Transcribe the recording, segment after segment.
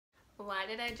Why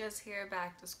did I just hear a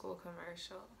back to school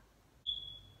commercial?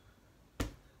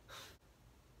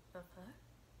 The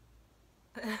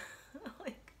fuck?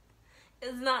 Like,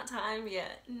 it's not time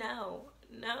yet. No.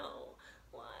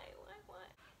 Why?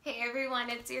 Hey everyone,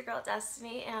 it's your girl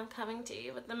Destiny, and I'm coming to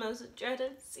you with the most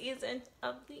dreaded season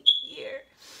of the year.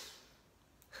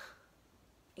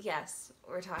 Yes,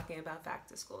 we're talking about back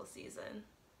to school season.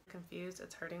 Confused,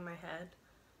 it's hurting my head.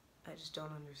 I just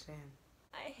don't understand.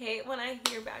 I hate when I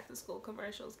hear back to school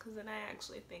commercials because then I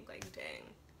actually think like, dang,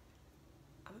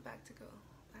 I'm about to go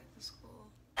back to school.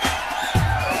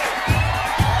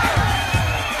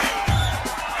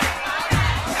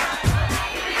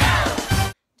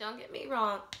 Don't get me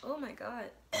wrong. Oh my god.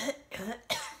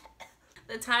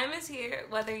 The time is here,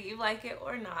 whether you like it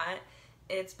or not.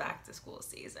 It's back to school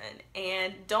season.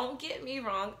 And don't get me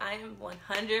wrong, I am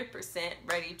 100%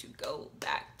 ready to go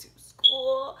back to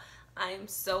school. I am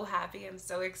so happy. I'm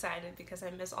so excited because I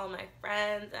miss all my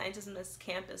friends. I just miss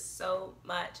campus so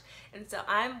much. And so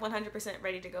I'm 100%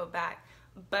 ready to go back.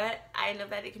 But I know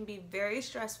that it can be very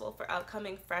stressful for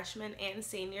upcoming freshmen and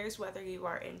seniors, whether you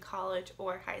are in college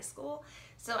or high school.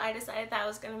 So I decided that I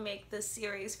was going to make this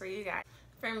series for you guys.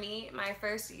 For me, my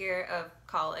first year of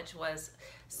college was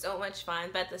so much fun,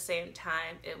 but at the same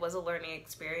time, it was a learning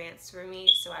experience for me.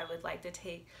 So I would like to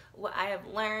take what I have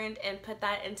learned and put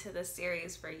that into the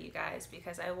series for you guys,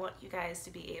 because I want you guys to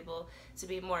be able to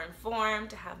be more informed,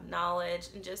 to have knowledge,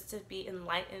 and just to be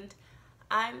enlightened.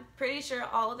 I'm pretty sure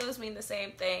all of those mean the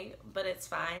same thing, but it's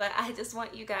fine. But I just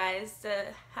want you guys to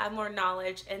have more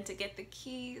knowledge and to get the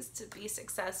keys to be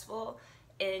successful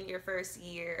in your first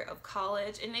year of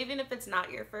college. And even if it's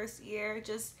not your first year,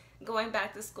 just going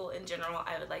back to school in general,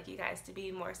 I would like you guys to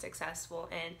be more successful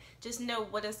and just know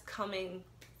what is coming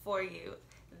for you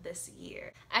this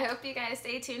year. I hope you guys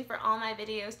stay tuned for all my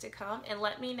videos to come, and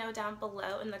let me know down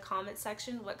below in the comment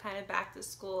section what kind of back to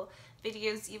school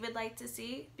videos you would like to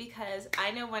see, because I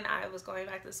know when I was going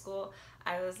back to school,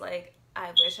 I was like,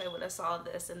 I wish I would have saw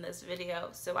this in this video.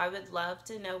 So I would love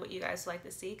to know what you guys would like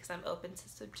to see, because I'm open to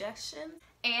suggestions.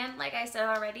 And like I said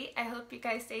already, I hope you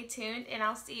guys stay tuned, and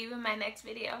I'll see you in my next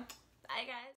video. Bye guys.